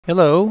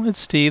Hello, it's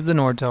Steve, the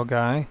Nortel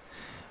guy.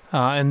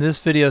 In this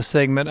video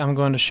segment, I'm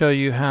going to show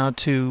you how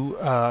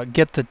to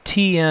get the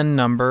TN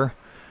number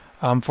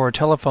for a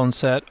telephone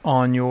set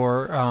on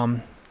your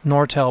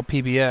Nortel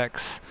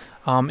PBX.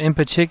 In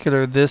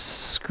particular, this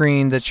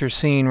screen that you're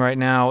seeing right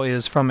now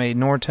is from a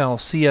Nortel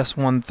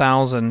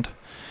CS1000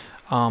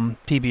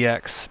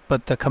 PBX,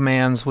 but the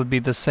commands would be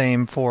the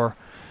same for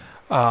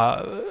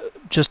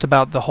just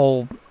about the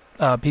whole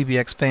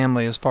PBX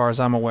family as far as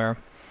I'm aware.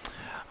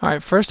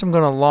 Alright, first I'm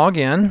going to log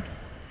in.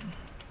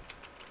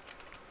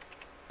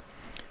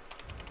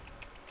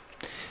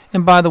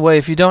 And by the way,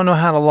 if you don't know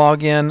how to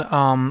log in,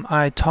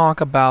 I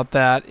talk about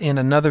that in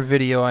another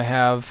video I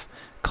have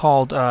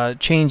called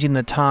Changing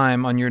the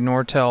Time on your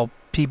Nortel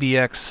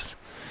PBX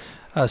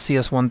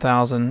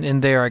CS1000. In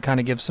there I kind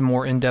of give some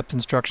more in-depth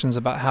instructions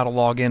about how to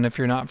log in if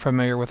you're not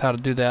familiar with how to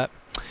do that.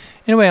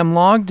 Anyway, I'm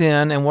logged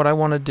in, and what I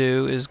want to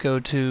do is go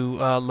to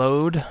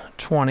load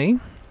 20.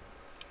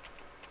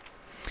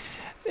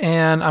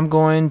 And I'm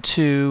going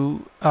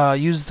to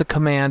use the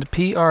command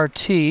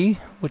PRT,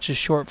 which is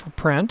short for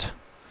print.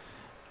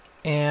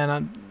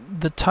 And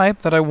the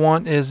type that I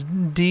want is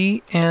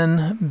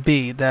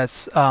DNB.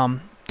 That's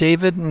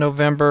David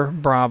November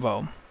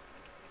Bravo.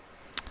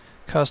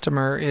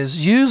 Customer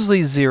is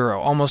usually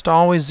 0, almost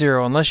always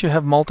 0. Unless you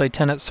have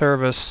multi-tenant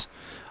service,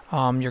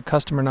 your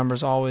customer number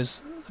is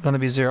always going to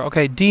be 0.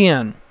 Okay,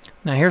 DN.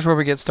 Now here's where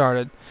we get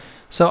started.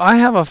 So I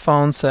have a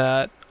phone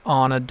set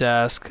on a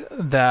desk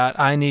that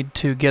I need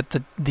to get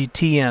the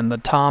TN, the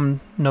Tom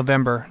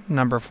November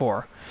number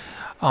for.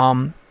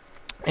 And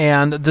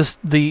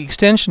the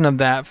extension of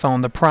that phone,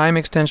 the prime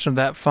extension of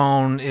that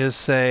phone is,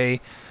 say,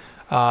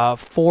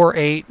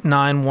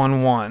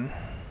 48911.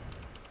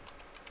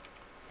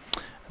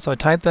 So I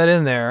type that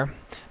in there.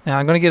 Now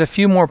I'm going to get a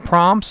few more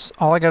prompts.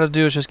 All I got to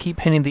do is just keep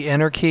hitting the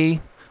enter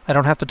key. I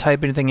don't have to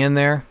type anything in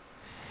there.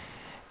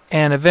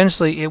 And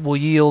eventually it will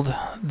yield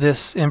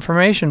this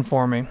information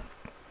for me.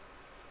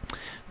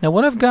 Now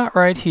what I've got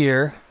right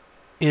here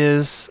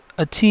is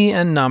a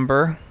TN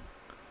number,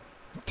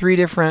 3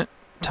 different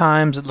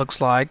times it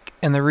looks like,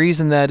 and the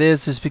reason that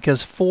is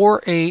because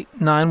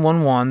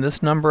 48911,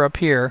 this number up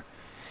here,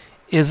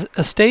 is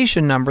a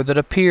station number that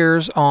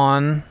appears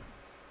on,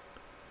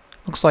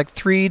 looks like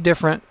 3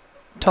 different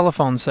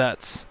telephone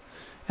sets,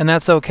 and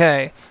that's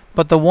okay.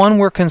 But the one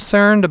we're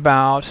concerned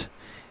about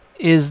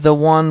is the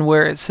one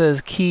where it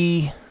says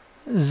key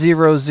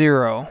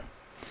 00,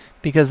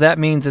 because that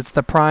means it's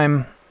the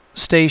prime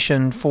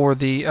station for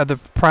the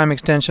prime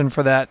extension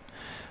for that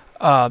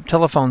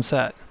telephone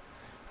set.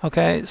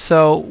 Okay,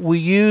 so we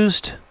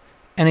used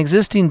an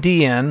existing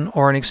DN,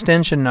 or an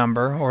extension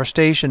number, or a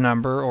station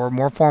number, or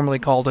more formally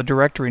called a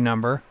directory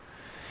number.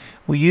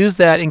 We used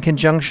that in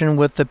conjunction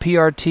with the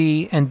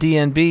PRT and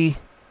DNB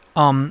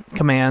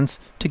commands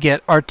to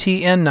get our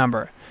TN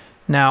number.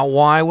 Now,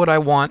 why would I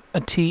want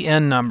a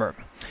TN number?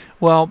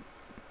 Well,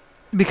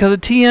 because a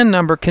TN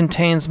number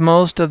contains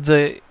most of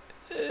the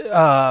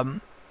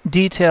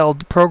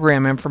detailed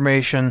program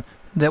information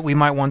that we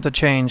might want to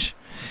change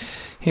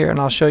here, and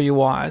I'll show you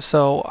why.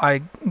 So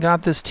I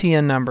got this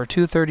TN number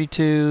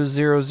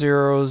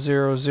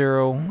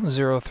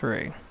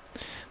 232.00.00.03.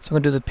 So I'm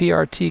going to do the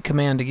PRT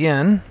command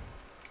again,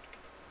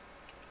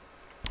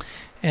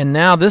 and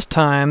now this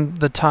time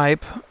the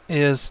type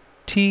is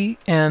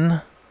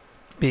TNB.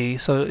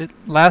 So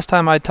last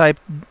time I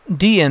typed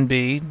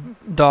DNB,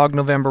 Dog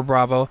November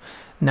Bravo.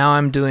 Now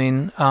I'm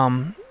doing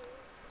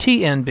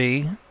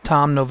TNB,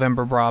 Tom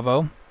November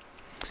Bravo,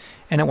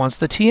 and it wants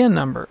the TN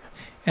number.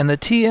 And the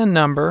TN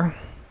number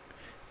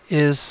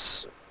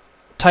is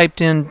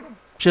typed in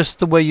just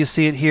the way you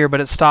see it here,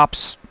 but it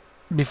stops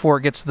before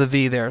it gets to the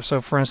V there.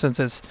 So for instance,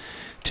 it's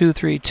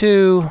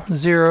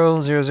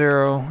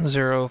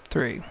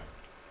 232.000.03.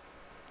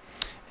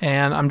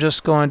 And I'm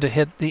just going to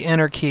hit the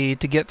enter key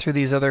to get through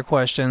these other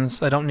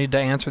questions. I don't need to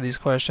answer these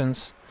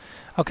questions.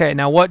 Okay,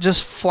 now what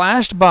just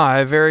flashed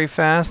by very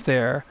fast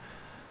there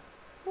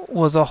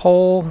was a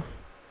whole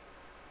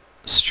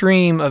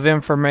stream of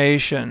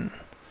information.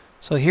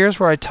 So here's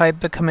where I typed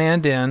the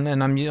command in,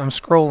 and I'm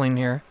scrolling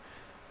here,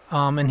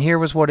 and here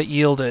was what it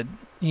yielded.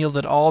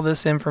 Yielded all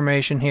this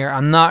information here.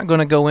 I'm not going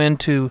to go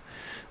into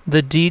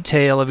the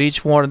detail of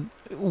each one,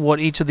 what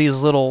each of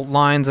these little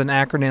lines and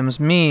acronyms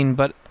mean,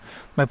 but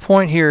my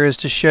point here is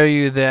to show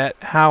you that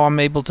how I'm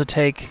able to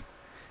take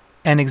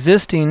an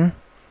existing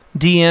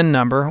DN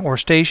number, or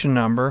station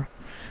number,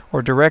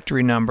 or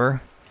directory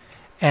number,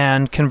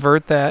 and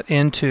convert that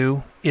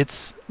into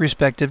its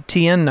respective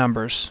TN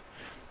numbers,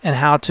 and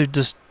how to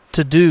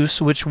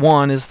deduce which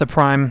one is the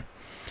prime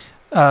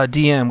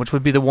DN, which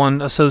would be the one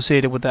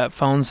associated with that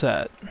phone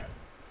set.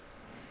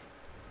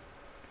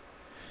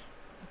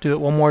 Do it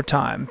one more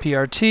time.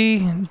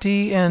 PRT,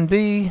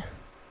 DNB.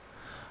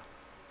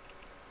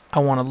 I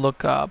want to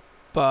look up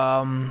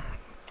DN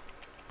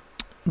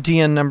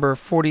number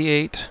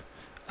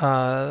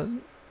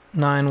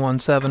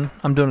 48917.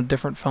 I'm doing a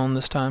different phone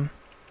this time.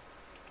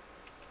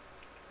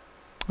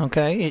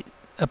 Okay, it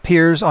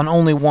appears on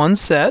only one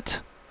set,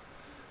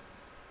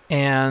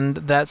 and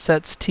that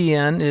set's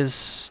TN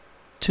is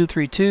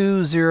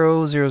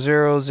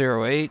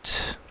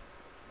 232.0.0.0.0.8.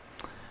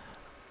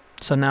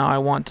 So now I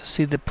want to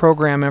see the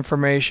program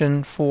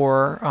information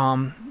for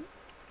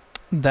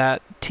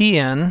that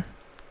TN,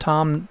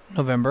 Tom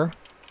November.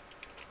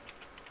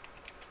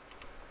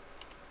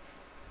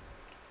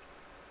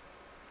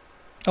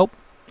 Oh,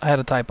 I had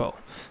a typo.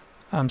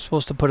 I'm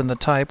supposed to put in the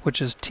type,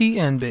 which is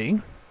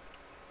TNB,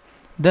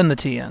 then the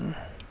TN.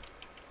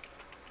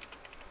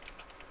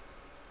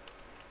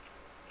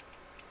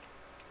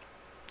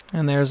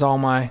 And there's all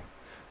my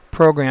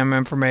program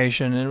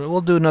information, and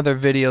we'll do another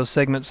video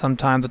segment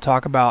sometime to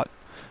talk about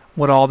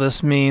what all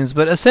this means.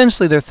 But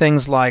essentially they're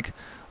things like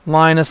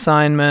line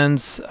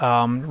assignments,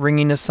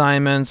 ringing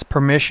assignments,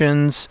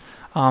 permissions.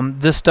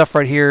 This stuff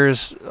right here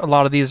is, a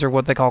lot of these are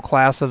what they call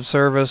class of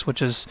service,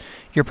 which is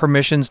your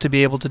permissions to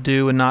be able to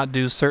do and not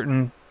do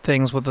certain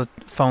things with a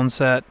phone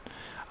set.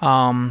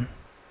 Yeah,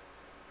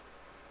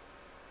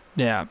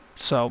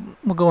 so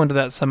we'll go into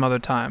that some other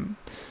time.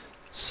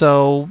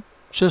 So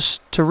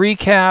just to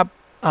recap,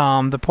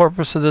 the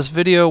purpose of this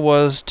video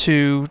was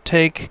to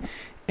take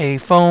a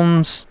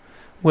phones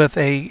with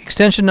a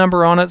extension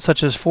number on it,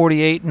 such as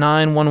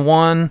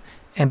 48911,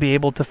 and be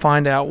able to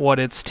find out what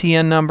its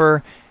TN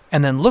number,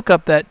 and then look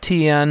up that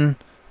TN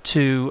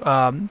to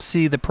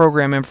see the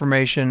program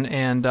information,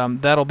 and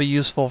that'll be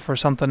useful for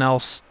something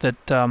else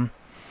that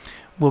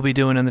we'll be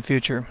doing in the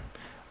future.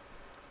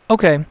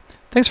 Okay,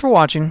 thanks for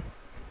watching.